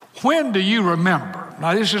when do you remember?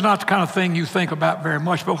 Now, this is not the kind of thing you think about very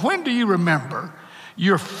much, but when do you remember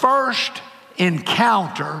your first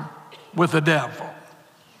encounter with the devil?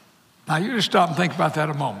 Now, you just stop and think about that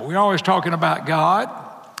a moment. We're always talking about God.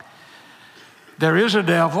 There is a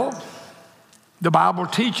devil. The Bible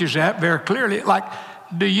teaches that very clearly. Like,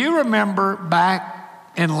 do you remember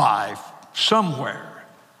back in life somewhere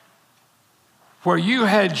where you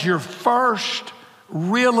had your first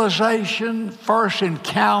realization, first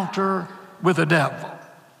encounter with the devil?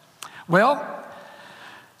 Well,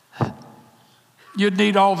 you'd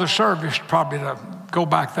need all the service probably to go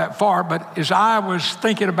back that far, but as I was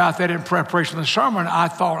thinking about that in preparation for the sermon, I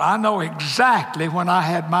thought, I know exactly when I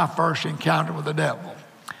had my first encounter with the devil.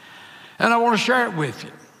 And I want to share it with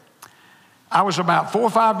you. I was about 4 or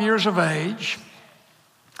 5 years of age.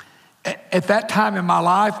 At that time in my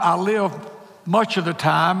life, I lived much of the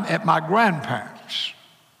time at my grandparents'.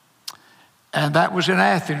 And that was in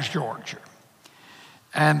Athens, Georgia.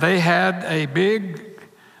 And they had a big,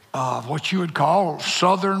 what you would call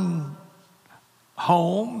southern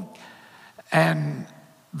home. And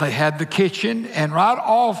they had the kitchen. And right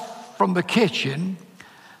off from the kitchen,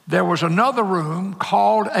 there was another room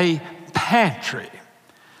called a pantry.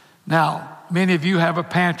 Now, many of you have a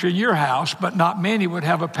pantry in your house, but not many would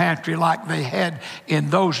have a pantry like they had in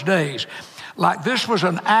those days. Like this was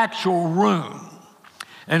an actual room.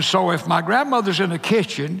 And so if my grandmother's in the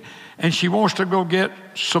kitchen and she wants to go get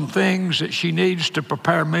some things that she needs to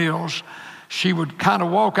prepare meals, she would kind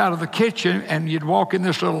of walk out of the kitchen and you'd walk in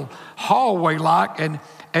this little hallway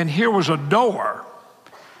and here was a door.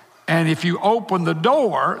 And if you opened the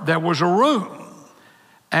door, there was a room.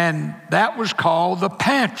 And that was called the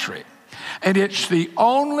pantry. And it's the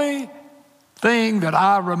only thing that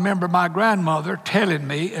I remember my grandmother telling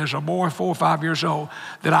me as a boy, 4 or 5 years old,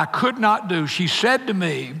 that I could not do. She said to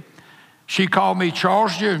me, she called me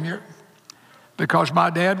Charles Jr. because my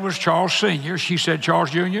dad was Charles Sr. She said,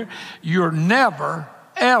 Charles Jr., you're never,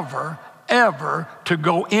 ever, ever to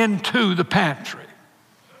go into the pantry.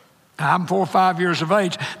 Now, I'm 4 or 5 years of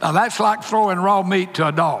age. Now, that's like throwing raw meat to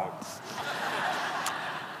a dog.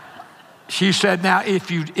 She said, now, if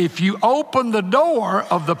you open the door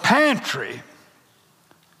of the pantry,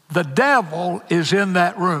 the devil is in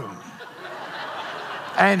that room.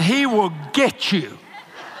 And he will get you.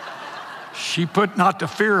 She put not the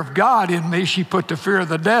fear of God in me, she put the fear of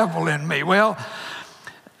the devil in me. Well,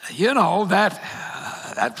 you know,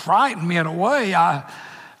 that frightened me in a way.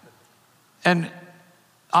 And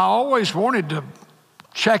I always wanted to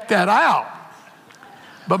check that out.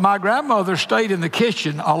 But my grandmother stayed in the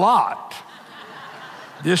kitchen a lot.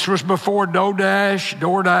 This was before DoorDash,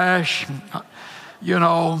 you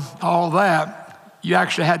know, all that. You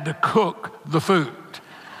actually had to cook the food,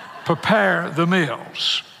 prepare the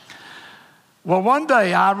meals. Well, one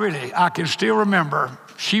day I can still remember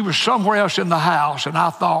she was somewhere else in the house, and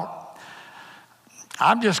I thought,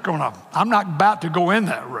 I'm not about to go in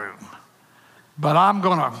that room, but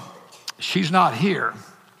she's not here.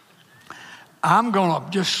 I'm going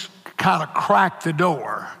to just kind of crack the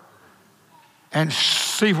door and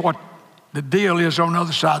see what the deal is on the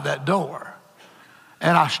other side of that door.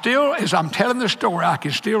 And as I'm telling the story, I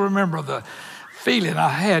can still remember the feeling I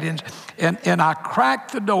had. And I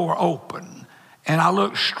cracked the door open, and I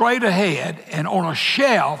looked straight ahead, and on a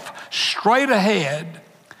shelf straight ahead,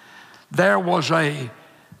 there was a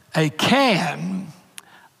can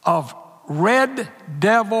of Red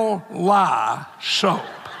Devil Lye soap.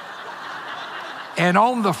 And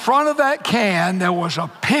on the front of that can, there was a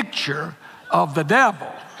picture of the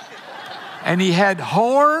devil. And he had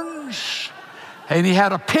horns, and he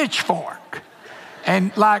had a pitchfork.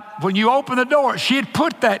 And like when you open the door, she had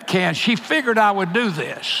put that can. She figured I would do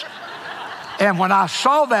this. And when I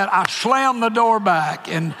saw that, I slammed the door back.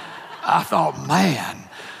 And I thought, man,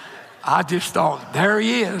 I just thought, there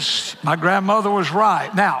he is. My grandmother was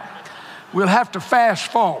right. Now, we'll have to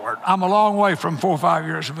fast forward. I'm a long way from 4 or 5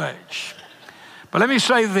 years of age. But let me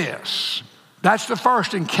say this. That's the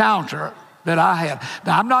first encounter that I had.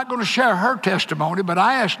 Now, I'm not going to share her testimony, but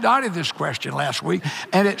I asked Dottie this question last week,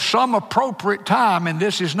 and at some appropriate time, and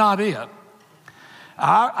this is not it.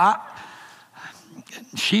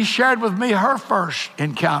 She shared with me her first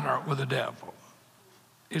encounter with the devil.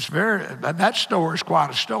 That story is quite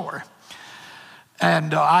a story.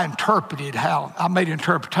 And I made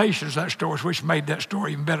interpretations of that story, which made that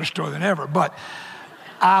story even better story than ever. But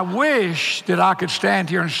I wish that I could stand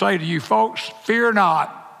here and say to you folks, fear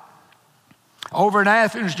not. Over in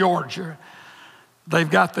Athens, Georgia, they've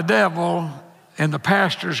got the devil in the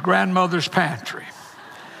pastor's grandmother's pantry.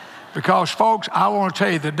 Because, folks, I want to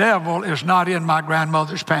tell you, the devil is not in my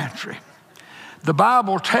grandmother's pantry. The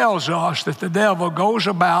Bible tells us that the devil goes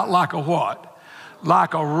about like a what?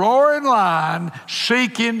 Like a roaring lion,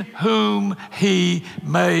 seeking whom he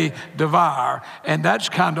may devour. And that's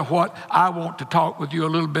kind of what I want to talk with you a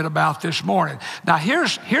little bit about this morning. Now,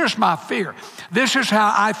 here's my fear. This is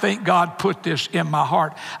how I think God put this in my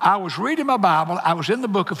heart. I was reading my Bible. I was in the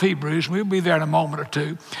book of Hebrews. We'll be there in a moment or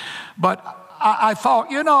two. But I thought,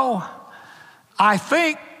 I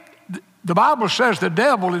think the Bible says the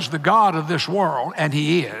devil is the god of this world, and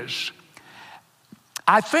he is.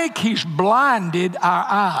 I think he's blinded our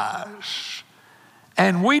eyes,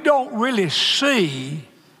 and we don't really see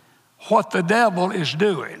what the devil is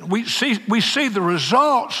doing. We see the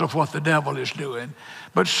results of what the devil is doing,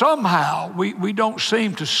 but somehow we don't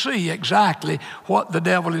seem to see exactly what the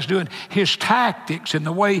devil is doing, his tactics and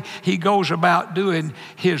the way he goes about doing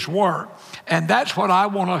his work. And that's what I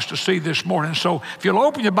want us to see this morning. So if you'll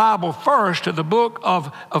open your Bible first to the book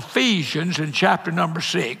of Ephesians in chapter number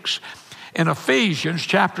 6. In Ephesians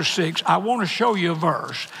chapter 6, I want to show you a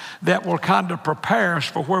verse that will kind of prepare us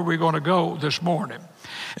for where we're going to go this morning.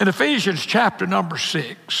 In Ephesians chapter number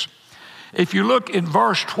 6, if you look in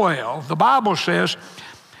verse 12, the Bible says,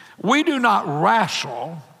 we do not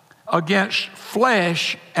wrestle against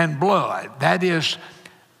flesh and blood. That's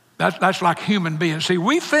like human beings. See,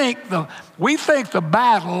 we think the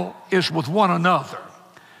battle is with one another.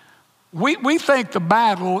 We think the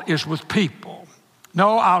battle is with people.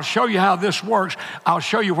 No, I'll show you how this works. I'll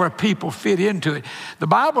show you where people fit into it. The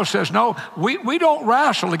Bible says, no, we don't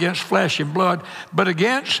wrestle against flesh and blood, but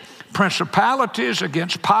against principalities,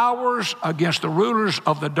 against powers, against the rulers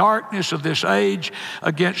of the darkness of this age,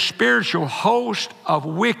 against spiritual hosts of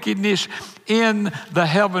wickedness in the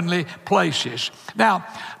heavenly places. Now,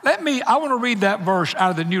 I want to read that verse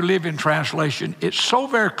out of the New Living Translation. It's so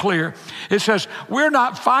very clear. It says, we're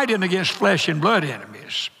not fighting against flesh and blood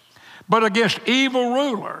enemies, but against evil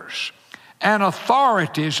rulers and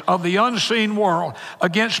authorities of the unseen world,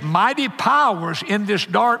 against mighty powers in this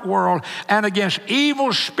dark world, and against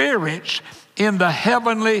evil spirits in the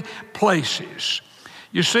heavenly places.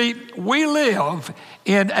 You see, we live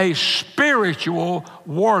in a spiritual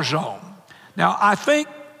war zone. Now, I think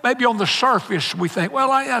maybe on the surface we think, well,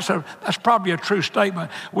 that's probably a true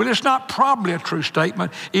statement. Well, it's not probably a true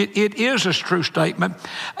statement. It is a true statement.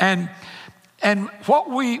 And what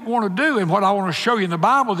we want to do and what I want to show you in the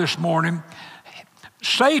Bible this morning,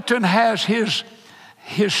 Satan has his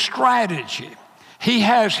strategy. He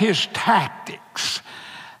has his tactics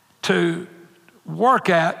to work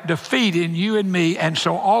at defeating you and me. And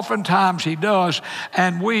so oftentimes he does,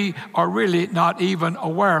 and we are really not even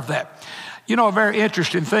aware of that. A very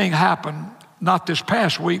interesting thing happened, not this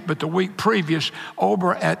past week, but the week previous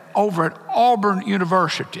over at Auburn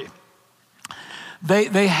University.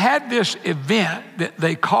 They had this event that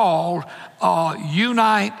they called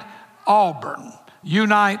Unite Auburn.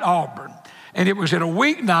 And it was at a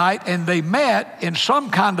weeknight, and they met in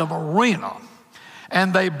some kind of arena.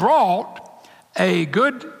 And they brought a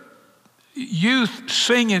good youth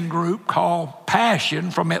singing group called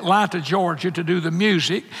Passion from Atlanta, Georgia, to do the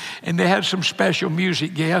music. And they had some special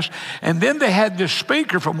music guests. And then they had this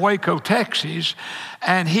speaker from Waco, Texas,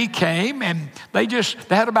 and he came, and they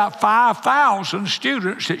had about 5,000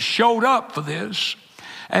 students that showed up for this.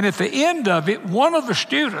 And at the end of it, one of the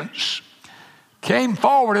students came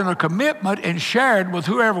forward in a commitment and shared with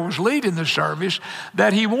whoever was leading the service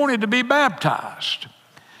that he wanted to be baptized.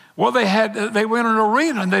 Well, they went in an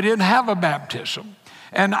arena and they didn't have a baptism.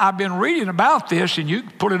 And I've been reading about this, and you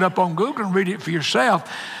can put it up on Google and read it for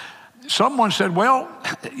yourself. Someone said, well,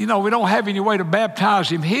 we don't have any way to baptize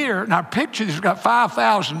him here. And I picture he's got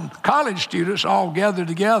 5,000 college students all gathered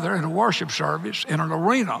together in a worship service in an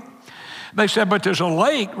arena. They said, but there's a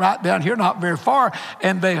lake right down here, not very far.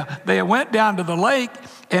 And they went down to the lake,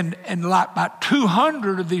 and like about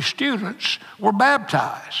 200 of these students were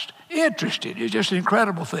baptized. Interested. It's just an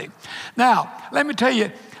incredible thing. Now, let me tell you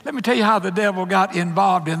how the devil got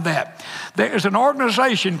involved in that. There is an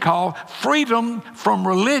organization called Freedom from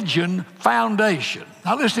Religion Foundation.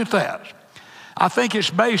 Now listen to that. I think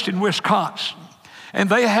it's based in Wisconsin. And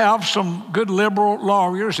they have some good liberal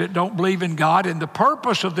lawyers that don't believe in God. And the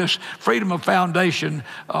purpose of this Freedom from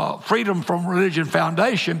Religion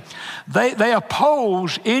Foundation, they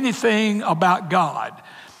oppose anything about God.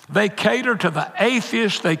 They cater to the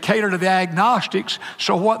atheists. They cater to the agnostics.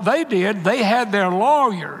 So what they did, they had their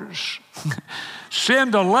lawyers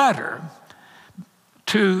send a letter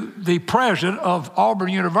to the president of Auburn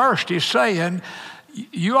University saying,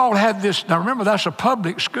 you all had this. Now remember, that's a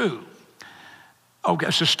public school. Okay,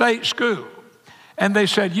 it's a state school. And they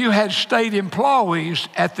said, you had state employees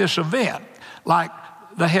at this event, like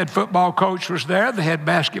the head football coach was there, the head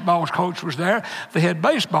basketball coach was there, the head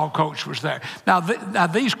baseball coach was there. Now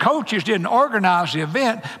these coaches didn't organize the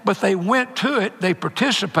event, but they went to it, they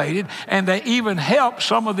participated, and they even helped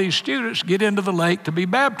some of these students get into the lake to be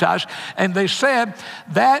baptized. And they said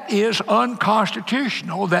that is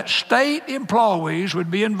unconstitutional, that state employees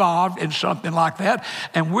would be involved in something like that,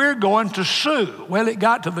 and we're going to sue. Well, it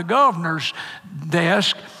got to the governor's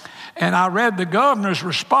desk, and I read the governor's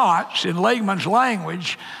response in layman's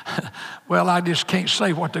language. Well, I just can't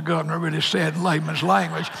say what the governor really said in layman's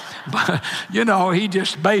language. But, he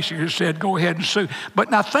just basically said, go ahead and sue. But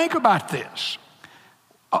now think about this.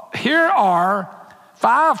 Here are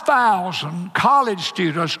 5,000 college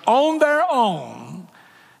students on their own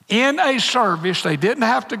in a service they didn't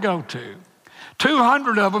have to go to.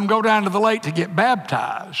 200 of them go down to the lake to get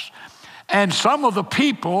baptized. And some of the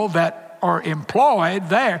people that are employed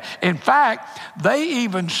there. In fact, they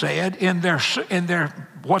even said in their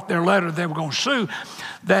letter they were going to sue,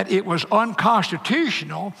 that it was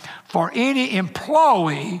unconstitutional for any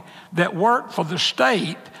employee that worked for the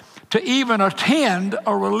state to even attend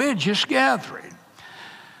a religious gathering.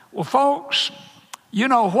 Well, folks,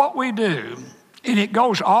 what we do, and it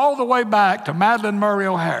goes all the way back to Madalyn Murray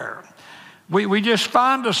O'Hair. We just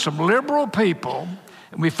find us some liberal people,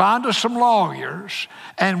 and we find us some lawyers,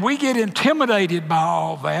 and we get intimidated by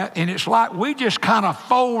all that, and it's like we just kind of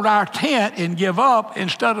fold our tent and give up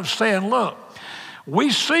instead of saying, look,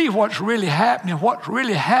 we see what's really happening. What's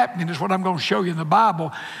really happening is what I'm going to show you in the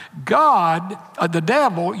Bible. God, the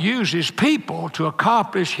devil, uses people to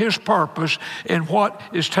accomplish his purpose in what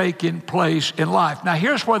is taking place in life. Now,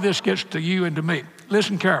 here's where this gets to you and to me.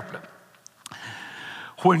 Listen carefully.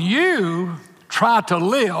 When you try to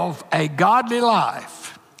live a godly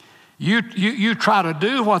life, you try to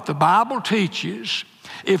do what the Bible teaches.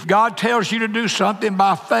 If God tells you to do something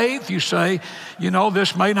by faith, you say,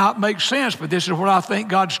 this may not make sense, but this is what I think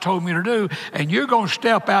God's told me to do. And you're going to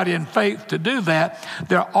step out in faith to do that.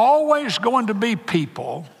 There are always going to be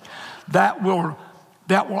people that will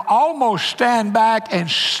almost stand back and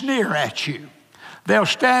sneer at you. They'll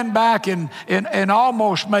stand back and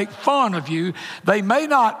almost make fun of you. They may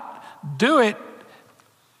not do it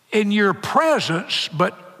in your presence,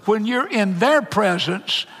 but when you're in their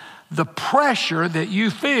presence, the pressure that you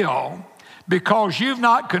feel because you've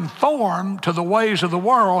not conformed to the ways of the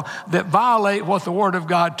world that violate what the Word of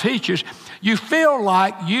God teaches, you feel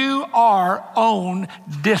like you are on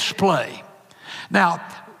display. Now,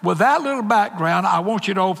 with that little background, I want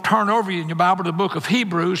you to turn over in your Bible to the book of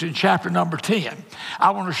Hebrews in chapter number 10. I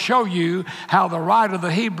want to show you how the writer of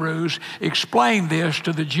the Hebrews explained this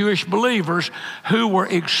to the Jewish believers who were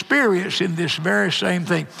experiencing this very same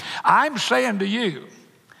thing. I'm saying to you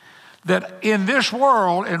that in this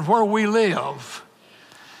world and where we live,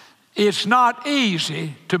 it's not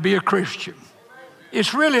easy to be a Christian.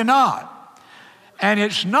 It's really not. And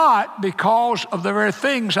it's not because of the very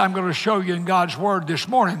things I'm going to show you in God's Word this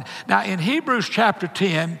morning. Now, in Hebrews chapter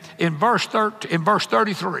 10, in verse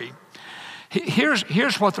 33,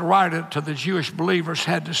 here's what the writer to the Jewish believers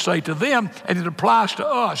had to say to them, and it applies to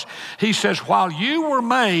us. He says, while you were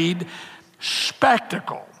made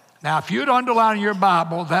spectacle. Now, if you'd underline in your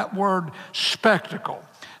Bible that word spectacle.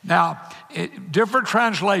 Now, different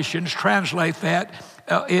translations translate that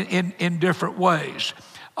in different ways.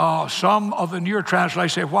 Some of the newer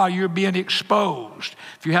translations say, while you're being exposed.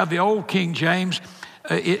 If you have the old King James,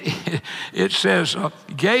 it says,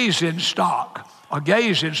 gaze in stock, or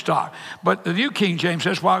gaze in stock. But the New King James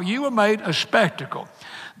says, while you were made a spectacle.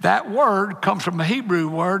 That word comes from the Hebrew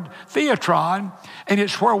word theatron, and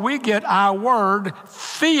it's where we get our word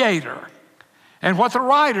theater. And what the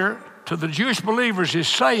writer to the Jewish believers is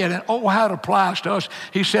saying, and how it applies to us,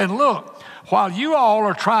 he's saying, look, while you all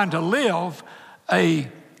are trying to live a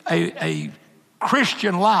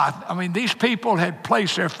Christian life. I mean, these people had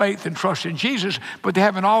placed their faith and trust in Jesus, but they're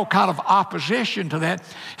having all kind of opposition to that.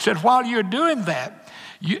 He said, while you're doing that,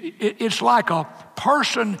 it's like a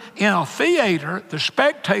person in a theater. The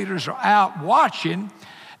spectators are out watching,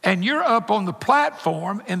 and you're up on the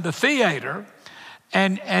platform in the theater,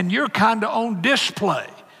 and you're kind of on display.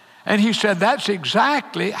 And he said, that's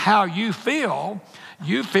exactly how you feel.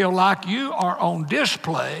 You feel like you are on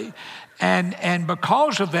display. And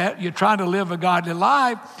because of that, you're trying to live a godly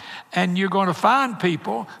life, and you're going to find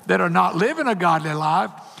people that are not living a godly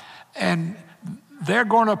life, and they're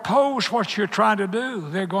going to oppose what you're trying to do.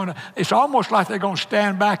 It's almost like they're going to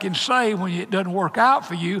stand back and say, when it doesn't work out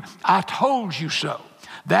for you, I told you so.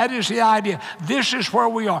 That is the idea. This is where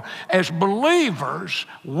we are. As believers,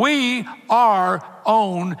 we are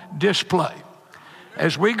on display.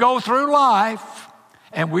 As we go through life,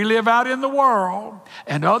 and we live out in the world,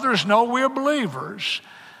 and others know we're believers,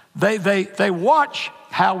 they watch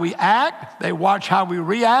how we act, they watch how we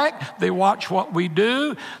react, they watch what we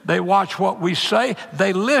do, they watch what we say,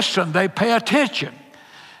 they listen, they pay attention.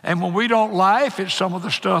 And when we don't laugh at some of the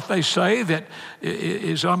stuff they say that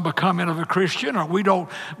is unbecoming of a Christian, or we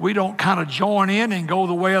don't kind of join in and go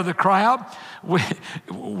the way of the crowd,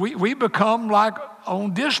 we become like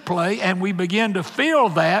on display, and we begin to feel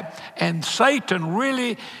that, and Satan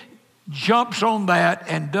really jumps on that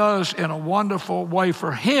and does in a wonderful way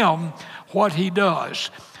for him what he does.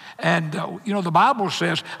 And, the Bible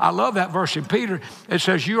says, I love that verse in Peter. It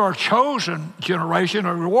says, you are a chosen generation,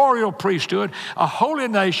 a royal priesthood, a holy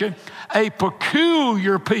nation, a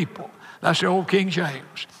peculiar people. That's the old King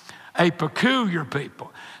James. A peculiar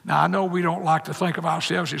people. Now, I know we don't like to think of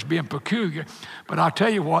ourselves as being peculiar, but I'll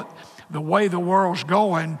tell you what, the way the world's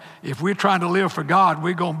going, if we're trying to live for God,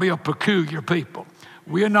 we're going to be a peculiar people.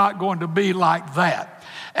 We're not going to be like that.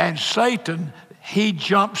 And Satan, he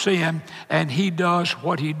jumps in and he does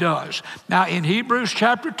what he does. Now, in Hebrews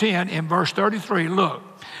chapter 10, in verse 33, look,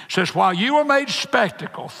 it says, while you were made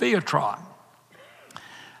spectacle, theatron,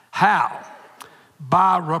 how?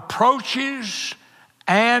 By reproaches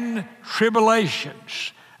and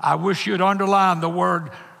tribulations. I wish you'd underline the word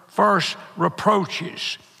first,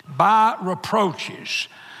 reproaches. By reproaches.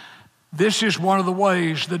 This is one of the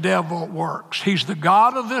ways the devil works. He's the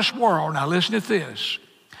God of this world. Now listen to this.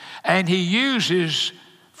 And he uses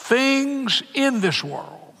things in this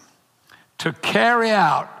world to carry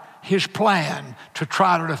out his plan to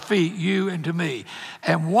try to defeat you and to me.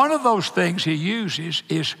 And one of those things he uses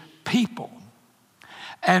is people.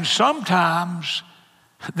 And sometimes,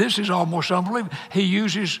 this is almost unbelievable, he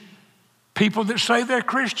uses people that say they're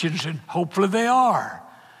Christians, and hopefully they are.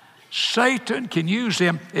 Satan can use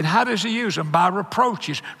them, and how does he use them? By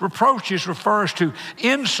reproaches. Reproaches refers to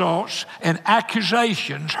insults and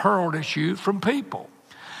accusations hurled at you from people.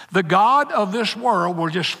 The God of this world will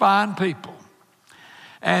just find people,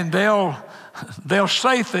 and they'll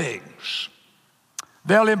say things.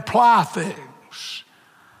 They'll imply things.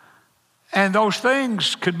 And those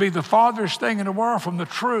things could be the farthest thing in the world from the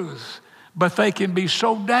truth, but they can be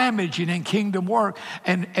so damaging in kingdom work,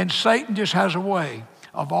 and Satan just has a way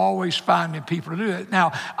of always finding people to do it.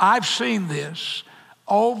 Now, I've seen this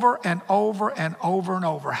over and over and over and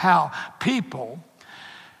over, how people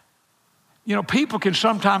can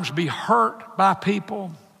sometimes be hurt by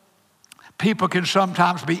people. People can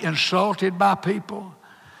sometimes be insulted by people.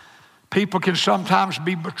 People can sometimes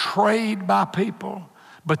be betrayed by people.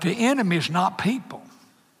 But the enemy is not people.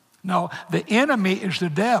 No, the enemy is the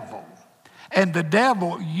devil. And the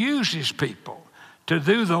devil uses people to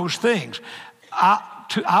do those things.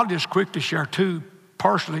 I'll just quickly share two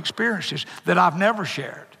personal experiences that I've never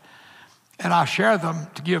shared. And I share them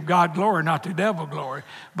to give God glory, not the devil glory,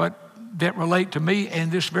 but that relate to me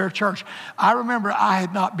and this very church. I remember I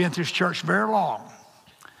had not been to this church very long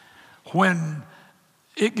when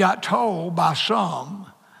it got told by some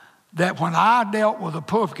that when I dealt with the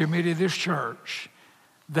PUF committee of this church,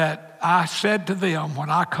 that I said to them, when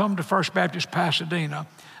I come to First Baptist Pasadena,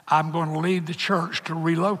 I'm going to lead the church to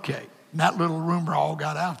relocate. And that little rumor all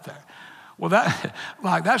got out there. Well,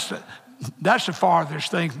 that's the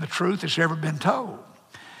farthest thing from the truth that's ever been told.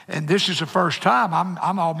 And this is the first time.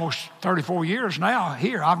 I'm almost 34 years now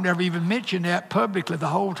here. I've never even mentioned that publicly the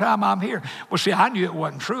whole time I'm here. Well, see, I knew it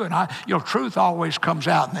wasn't true, and truth always comes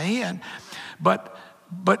out in the end. But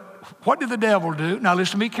what did the devil do? Now,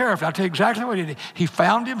 listen to me carefully. I'll tell you exactly what he did. He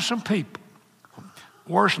found him some people.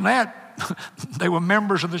 Worse than that, they were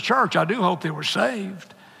members of the church. I do hope they were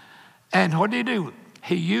saved. And what did he do?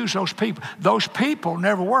 He used those people. Those people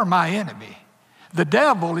never were my enemy. The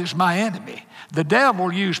devil is my enemy. The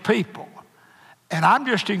devil used people. And I'm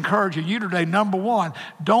just encouraging you today, number one,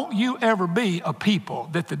 don't you ever be a people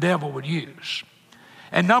that the devil would use.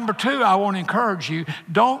 And number two, I want to encourage you,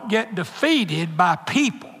 don't get defeated by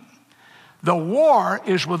people. The war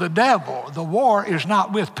is with the devil. The war is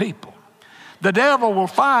not with people. The devil will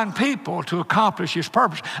find people to accomplish his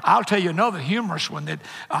purpose. I'll tell you another humorous one that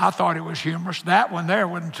I thought it was humorous. That one there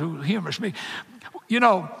wasn't too humorous to me.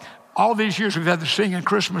 All these years we've had the singing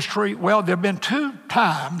Christmas tree. Well, there have been 2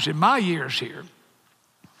 times in my years here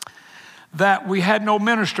that we had no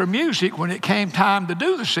minister of music when it came time to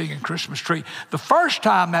do the singing Christmas tree. The first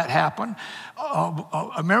time that happened,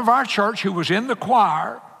 a member of our church who was in the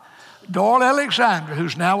choir, Doyle Alexander,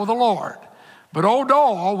 who's now with the Lord. But old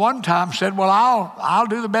Doyle one time said, well, I'll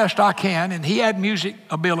do the best I can. And he had music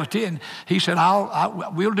ability. And he said,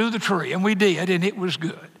 we'll do the tree. And we did, and it was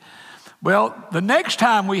good. Well, the next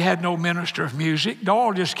time we had no minister of music,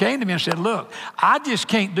 Doyle just came to me and said, look, I just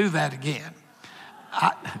can't do that again.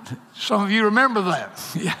 Some of you remember that.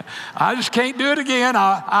 Yeah, I just can't do it again.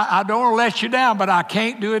 I don't want to let you down, but I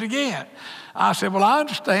can't do it again. I said, well, I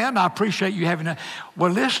understand. I appreciate you having that.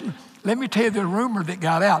 Well, listen, let me tell you the rumor that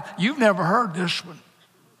got out. You've never heard this one.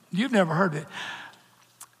 You've never heard it.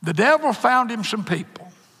 The devil found him some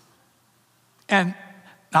people. And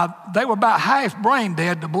now, they were about half brain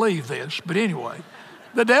dead to believe this, but anyway,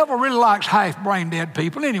 the devil really likes half brain dead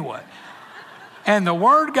people anyway. And the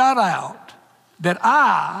word got out that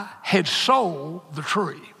I had sold the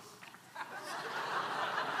tree.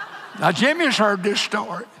 Now, Jimmy's heard this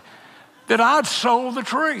story, that I'd sold the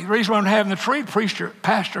tree. The reason I'm having the tree,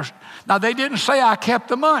 pastors, now they didn't say I kept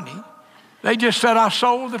the money. They just said I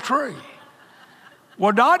sold the tree.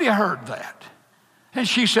 Well, Dottie heard that, and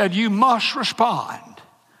she said, you must respond.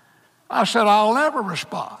 I said, I'll never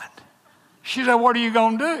respond. She said, what are you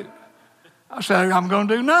going to do? I said, I'm going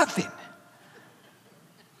to do nothing.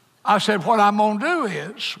 I said, what I'm going to do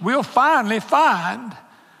is we'll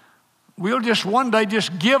just one day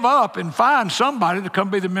just give up and find somebody to come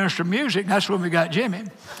be the minister of music. And that's when we got Jimmy.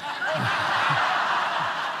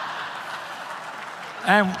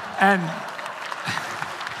 and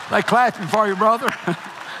they clapping for you, brother.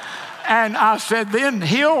 And I said, then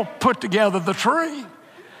he'll put together the tree.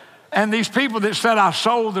 And these people that said I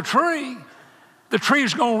sold the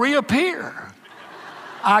tree's going to reappear.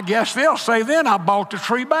 I guess they'll say then I bought the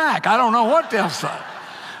tree back. I don't know what they'll say.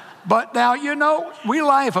 But now, we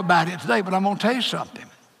laugh about it today, but I'm going to tell you something.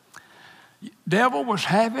 Devil was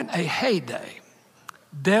having a heyday.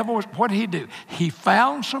 What did he do? He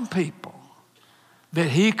found some people that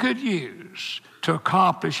he could use to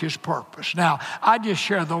accomplish his purpose. Now, I just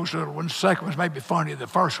share those little ones. The second one's maybe funnier than the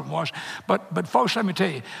first one was. But folks, let me tell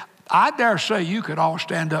you, I dare say you could all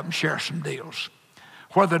stand up and share some deals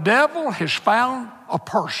where the devil has found a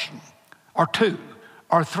person or two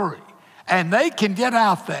or three, and they can get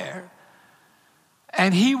out there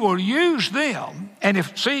and he will use them. And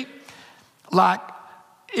if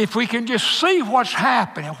we can just see what's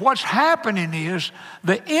happening is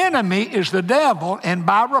the enemy is the devil, and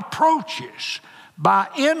by reproaches, by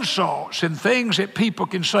insults and things that people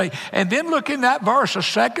can say. And then look in that verse, a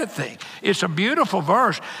second thing. It's a beautiful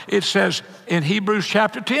verse. It says in Hebrews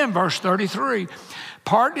chapter 10, verse 33,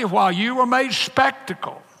 partly while you were made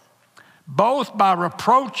spectacle, both by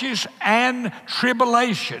reproaches and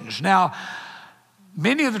tribulations. Now,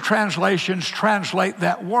 many of the translations translate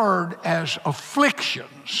that word as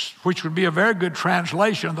afflictions, which would be a very good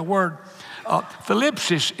translation of the word.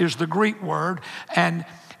 Thalipsis is the Greek word, and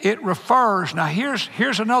it refers, now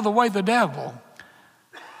here's another way the devil,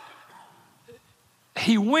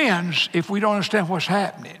 he wins if we don't understand what's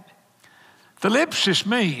happening. Thalipsis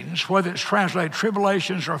means, whether it's translated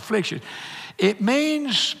tribulations or afflictions, it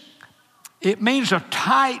means a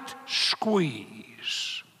tight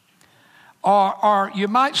squeeze. Or you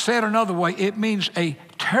might say it another way, it means a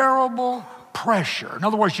terrible pressure. In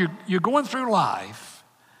other words, you're going through life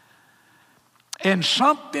and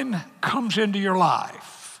something comes into your life.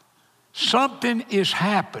 Something is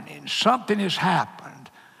happening. Something has happened.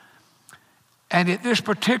 And at this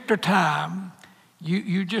particular time,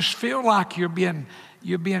 you just feel like you're being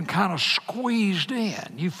kind of squeezed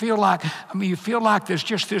in. You feel like there's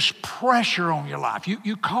just this pressure on your life.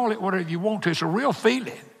 You call it whatever you want to. It's a real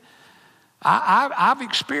feeling. I've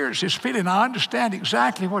experienced this feeling. I understand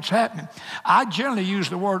exactly what's happening. I generally use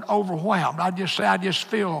the word overwhelmed. I just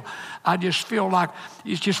feel like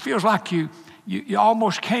it just feels like you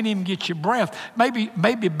almost can't even get your breath.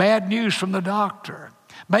 Maybe bad news from the doctor.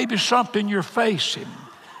 Maybe something you're facing.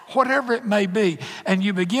 Whatever it may be, and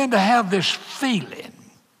you begin to have this feeling.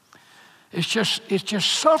 It's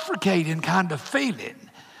just suffocating kind of feeling.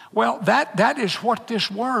 Well, that is what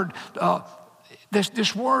this word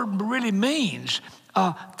really means.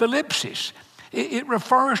 Thalipsis. It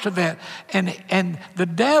refers to that, and the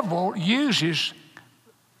devil uses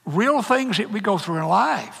real things that we go through in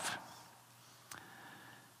life.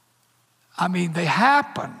 I mean, they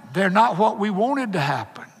happen. They're not what we wanted to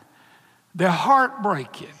happen. They're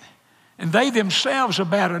heartbreaking. And they themselves are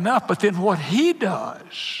bad enough, but then what he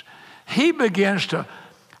does, he begins to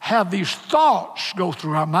have these thoughts go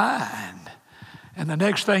through our mind. And the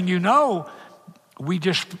next thing you know, we're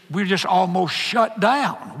just almost shut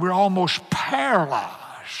down. We're almost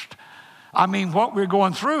paralyzed. I mean, what we're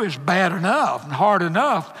going through is bad enough and hard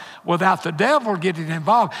enough without the devil getting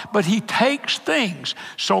involved. But he takes things.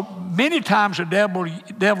 So many times the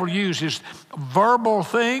devil uses verbal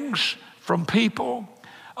things from people.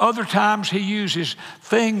 Other times he uses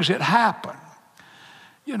things that happen.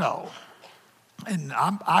 and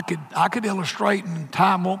I could illustrate, and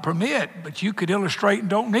time won't permit, but you could illustrate and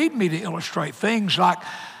don't need me to illustrate things like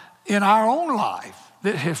in our own life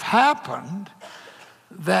that have happened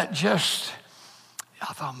that just,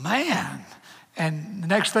 I thought, man. And the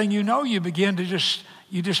next thing you know, you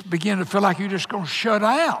just begin to feel like you're just going to shut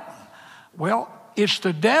out. Well, it's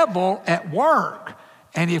the devil at work.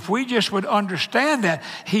 And if we just would understand that,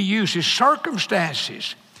 he uses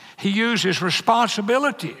circumstances, he uses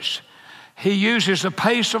responsibilities, he uses the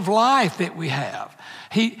pace of life that we have.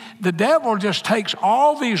 The devil just takes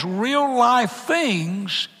all these real life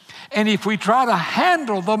things, and if we try to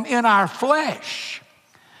handle them in our flesh,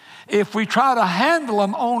 if we try to handle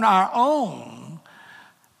them on our own,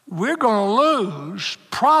 we're going to lose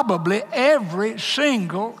probably every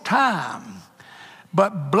single time.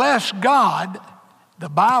 But bless God, the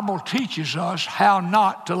Bible teaches us how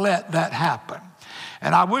not to let that happen.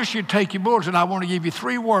 And I wish you'd take your bulletin. I want to give you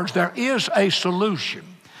 3 words. There is a solution.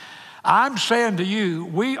 I'm saying to you,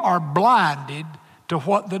 we are blinded to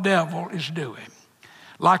what the devil is doing.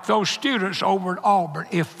 Like those students over at Auburn,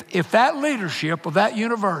 if that leadership of that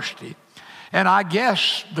university, and I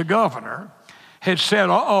guess the governor, had said,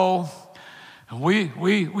 we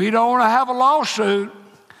don't want to have a lawsuit,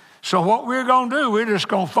 so what we're going to do, we're just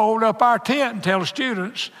going to fold up our tent and tell the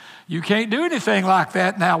students, you can't do anything like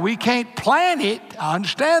that. Now, we can't plan it. I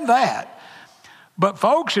understand that. But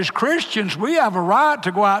folks, as Christians, we have a right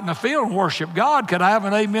to go out in the field and worship God. Can I have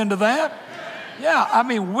an amen to that? Yeah, I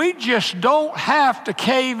mean, we just don't have to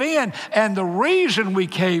cave in. And the reason we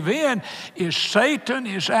cave in is Satan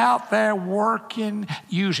is out there working,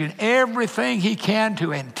 using everything he can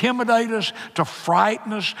to intimidate us, to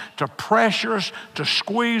frighten us, to pressure us, to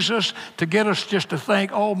squeeze us, to get us just to think,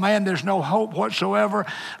 oh man, there's no hope whatsoever.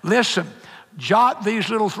 Listen, jot these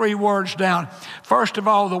little 3 words down. First of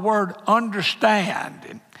all, the word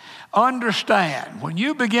understand. Understand. When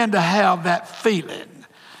you begin to have that feeling,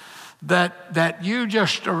 that you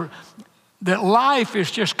just are, that life is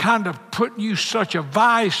just kind of putting you such a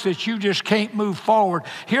vice that you just can't move forward.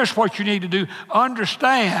 Here's what you need to do.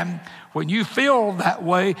 Understand, when you feel that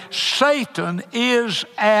way, Satan is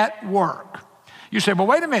at work. You say, well,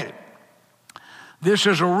 wait a minute. This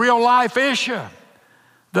is a real life issue.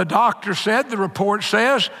 The doctor said, the report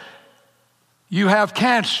says, you have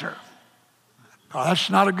cancer. Oh, that's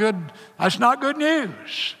not good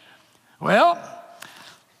news. Well,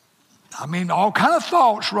 I mean, all kind of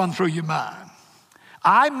thoughts run through your mind.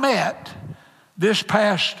 I met this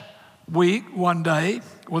past week, one day,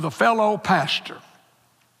 with a fellow pastor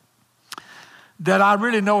that I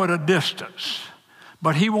really know at a distance,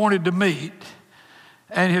 but he wanted to meet.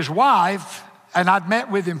 And his wife, and I'd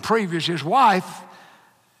met with him previous, his wife,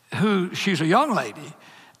 she's a young lady,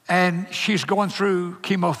 and she's going through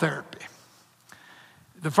chemotherapy.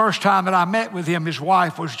 The first time that I met with him, his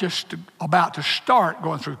wife was just about to start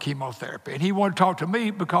going through chemotherapy. And he wanted to talk to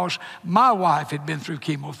me because my wife had been through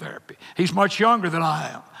chemotherapy. He's much younger than I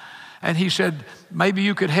am. And he said, maybe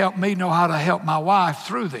you could help me know how to help my wife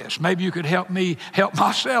through this. Maybe you could help me help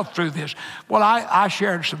myself through this. Well, I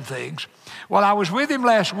shared some things. Well, I was with him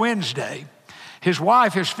last Wednesday. His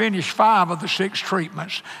wife has finished 5 of the 6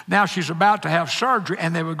 treatments. Now she's about to have surgery,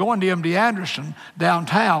 and they were going to MD Anderson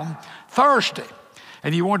downtown Thursday.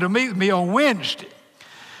 And he wanted to meet with me on Wednesday.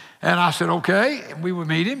 And I said, okay. And we would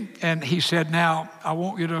meet him. And he said, now, I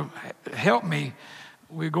want you to help me.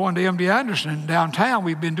 We're going to MD Anderson downtown.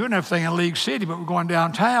 We've been doing everything in League City, but we're going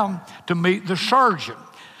downtown to meet the surgeon.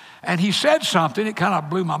 And he said something, it kind of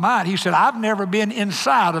blew my mind. He said, I've never been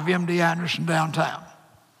inside of MD Anderson downtown.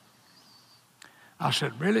 I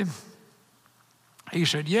said, really? He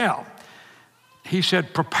said, yeah. He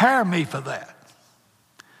said, prepare me for that.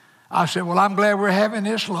 I said, well, I'm glad we're having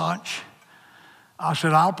this lunch. I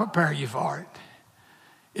said, I'll prepare you for it.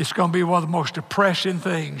 It's going to be one of the most depressing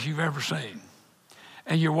things you've ever seen.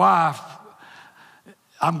 And your wife,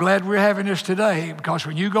 I'm glad we're having this today, because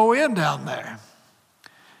when you go in down there,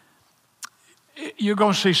 you're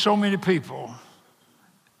going to see so many people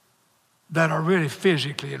that are really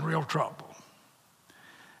physically in real trouble.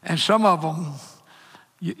 And some of them,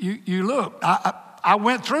 you look. I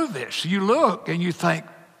went through this. You look and you think,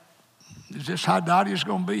 is this how Dottie's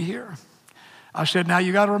going to be here? I said, now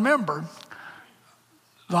you got to remember,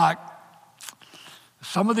 like,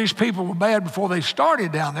 some of these people were bad before they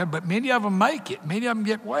started down there, but many of them make it. Many of them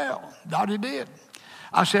get well. Dottie did.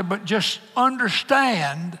 I said, but just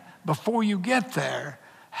understand before you get there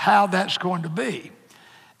how that's going to be.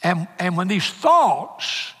 And when these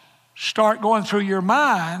thoughts start going through your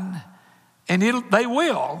mind, and they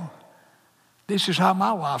will, this is how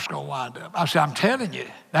my wife's going to wind up. I said, I'm telling you,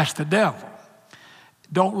 that's the devil.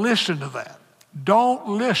 Don't listen to that. Don't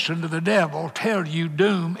listen to the devil tell you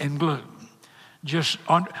doom and gloom.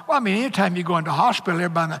 Anytime you go into a hospital,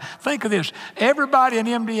 everybody, think of this. Everybody in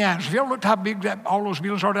MD Anderson, if you ever looked how big all those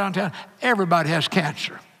buildings are downtown, everybody has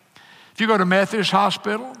cancer. If you go to Methodist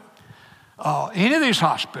Hospital, any of these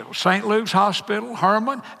hospitals, St. Luke's Hospital,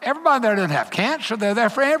 Herman, everybody there doesn't have cancer. They're there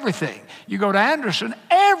for everything. You go to Anderson,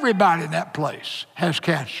 everybody in that place has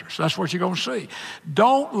cancer. So that's what you're going to see.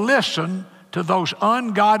 Don't listen to those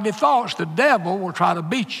ungodly thoughts. The devil will try to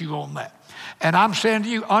beat you on that. And I'm saying to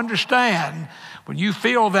you, understand, when you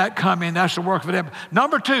feel that coming, that's the work of the devil.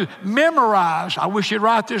 Number 2, memorize. I wish you'd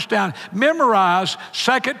write this down. Memorize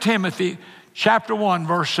 2 Timothy chapter 1,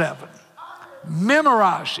 verse 7.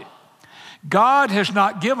 Memorize it. God has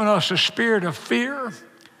not given us a spirit of fear,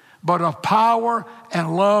 but of power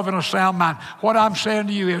and love and a sound mind. What I'm saying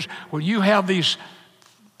to you is, when you have this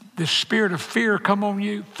spirit of fear come on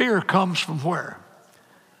you, fear comes from where?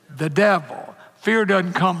 The devil. Fear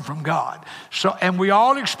doesn't come from God. And we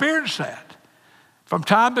all experience that. From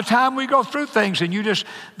time to time we go through things and you just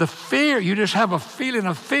have a feeling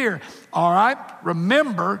of fear. All right?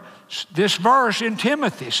 Remember this verse in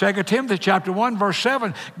Timothy, 2 Timothy chapter 1, verse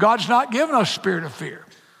 7. God's not given us a spirit of fear.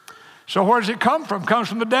 So where does it come from? It comes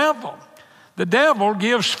from the devil. The devil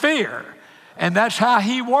gives fear, and that's how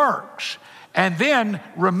he works. And then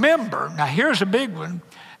remember, now here's a big one,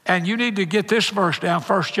 and you need to get this verse down,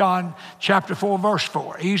 1 John chapter 4, verse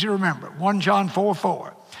 4. Easy to remember, 1 John 4,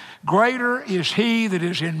 4. Greater is he that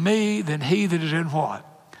is in me than he that is in what?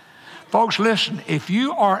 Folks, listen, if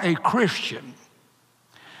you are a Christian,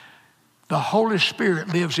 the Holy Spirit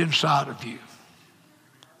lives inside of you.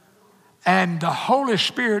 And the Holy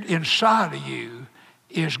Spirit inside of you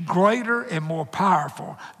is greater and more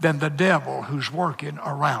powerful than the devil who's working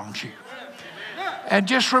around you. And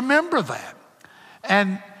just remember that.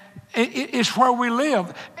 And it's where we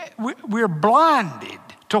live. We're blinded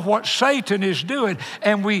to what Satan is doing.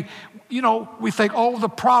 And we think, oh, the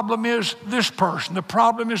problem is this person. The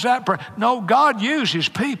problem is that person. No, God uses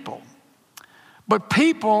people. But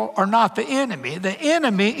people are not the enemy. The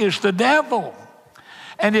enemy is the devil.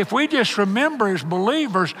 And if we just remember as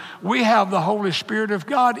believers, we have the Holy Spirit of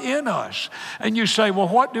God in us. And you say, well,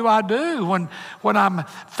 what do I do when I'm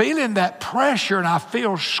feeling that pressure and I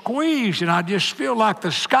feel squeezed and I just feel like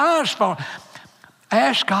the sky's falling?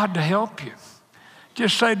 Ask God to help you.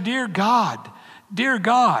 Just say, dear God,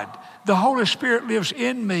 the Holy Spirit lives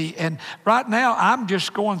in me. And right now, I'm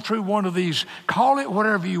just going through one of these, call it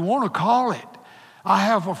whatever you want to call it. I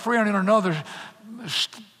have a friend in another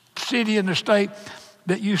city in the state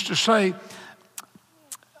that used to say,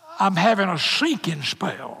 I'm having a sinking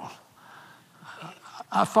spell.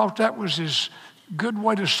 I thought that was as good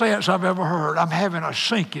way to say it as I've ever heard. I'm having a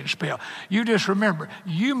sinking spell. You just remember,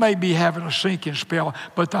 you may be having a sinking spell,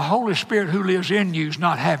 but the Holy Spirit who lives in you is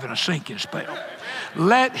not having a sinking spell.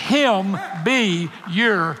 Let him be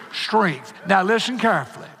your strength. Now listen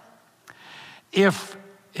carefully. If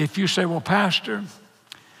you say, well, Pastor,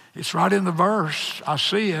 it's right in the verse, I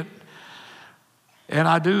see it, and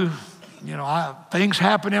I do, things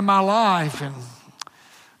happen in my life, and,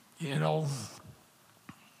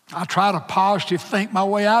 I try to positive think my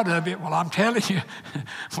way out of it. Well, I'm telling you,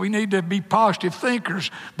 we need to be positive thinkers,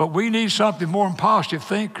 but we need something more than positive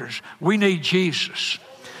thinkers. We need Jesus.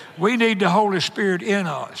 We need the Holy Spirit in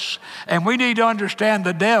us. And we need to understand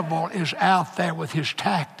the devil is out there with his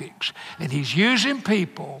tactics, and he's using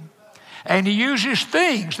people, and he uses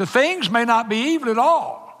things. The things may not be evil at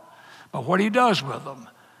all, but what he does with them,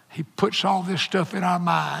 he puts all this stuff in our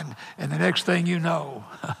mind, and the next thing you know,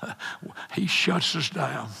 he shuts us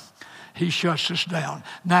down. He shuts us down.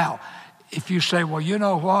 Now, if you say, well, you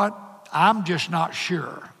know what? I'm just not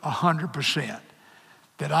sure 100%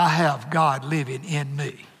 that I have God living in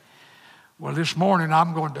me. Well, this morning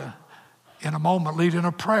I'm going to, in a moment, lead in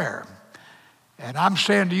a prayer. And I'm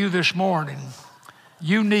saying to you this morning,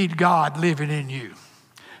 you need God living in you.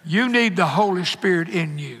 You need the Holy Spirit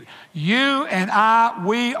in you. You and I,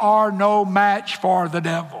 we are no match for the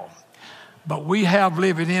devil. But we have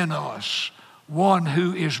living in us one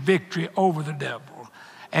who is victory over the devil.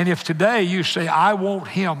 And if today you say, I want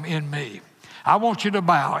him in me, I want you to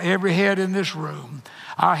bow, every head in this room,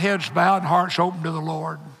 our heads bowed and hearts open to the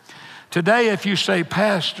Lord. Today, if you say,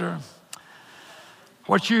 Pastor,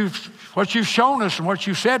 what you've shown us and what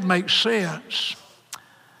you said makes sense,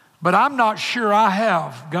 but I'm not sure I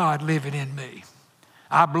have God living in me.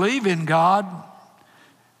 I believe in God.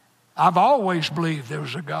 I've always believed there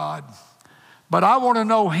was a God, but I want to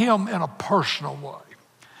know him in a personal way.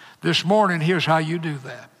 This morning, here's how you do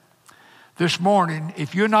that. This morning,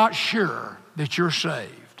 if you're not sure that you're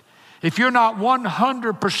saved, if you're not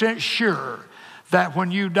 100% sure that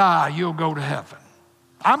when you die, you'll go to heaven.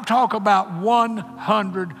 I'm talking about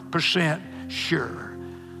 100% sure.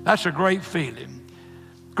 That's a great feeling.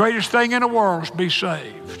 Greatest thing in the world is be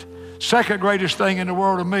saved. Second greatest thing in the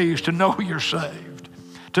world to me is to know you're saved.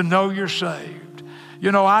 To know you're saved.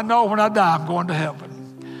 You know, I know when I die, I'm going to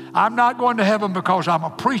heaven. I'm not going to heaven because I'm a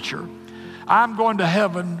preacher. I'm going to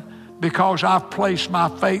heaven because I've placed my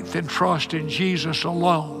faith and trust in Jesus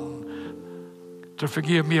alone to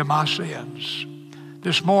forgive me of my sins.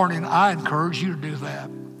 This morning, I encourage you to do that.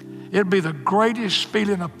 It'll be the greatest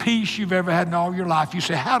feeling of peace you've ever had in all your life. You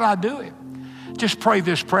say, how do I do it? Just pray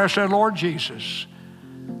this prayer. Say, Lord Jesus,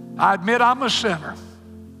 I admit I'm a sinner.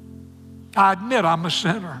 I admit I'm a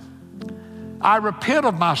sinner. I repent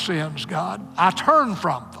of my sins, God. I turn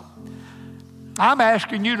from them. I'm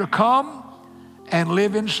asking you to come and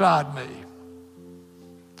live inside me.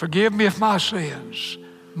 Forgive me of my sins.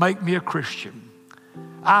 Make me a Christian.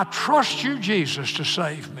 I trust you, Jesus, to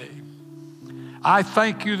save me. I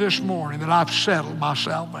thank you this morning that I've settled my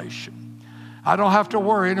salvation. I don't have to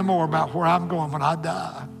worry anymore about where I'm going when I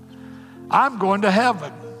die. I'm going to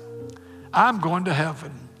heaven. I'm going to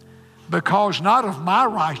heaven because not of my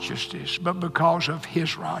righteousness, but because of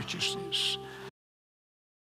his righteousness.